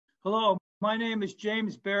Hello, my name is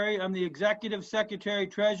James Barry. I'm the Executive Secretary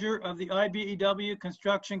Treasurer of the IBEW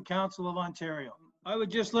Construction Council of Ontario. I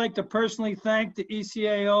would just like to personally thank the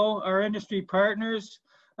ECAO, our industry partners,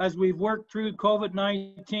 as we've worked through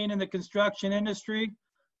COVID-19 in the construction industry.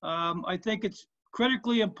 I think it's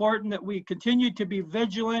critically important that we continue to be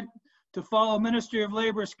vigilant to follow Ministry of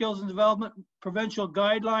Labour, Skills and Development provincial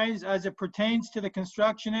guidelines as it pertains to the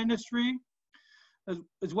construction industry,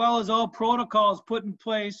 as well as all protocols put in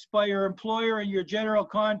place by your employer and your general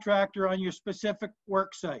contractor on your specific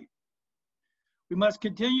work site. We must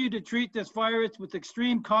continue to treat this virus with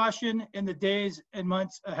extreme caution in the days and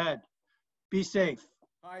months ahead. Be safe.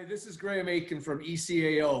 Hi, this is Graeme Aitken from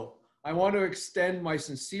ECAO. I want to extend my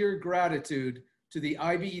sincere gratitude to the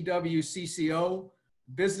IBEW-CCO,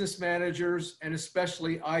 business managers, and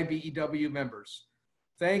especially IBEW members.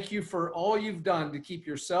 Thank you for all you've done to keep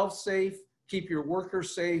yourself safe, keep your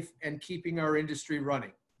workers safe, and keeping our industry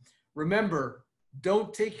running. Remember,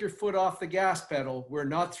 don't take your foot off the gas pedal. We're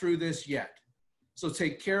not through this yet. So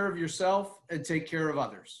take care of yourself and take care of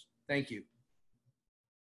others. Thank you.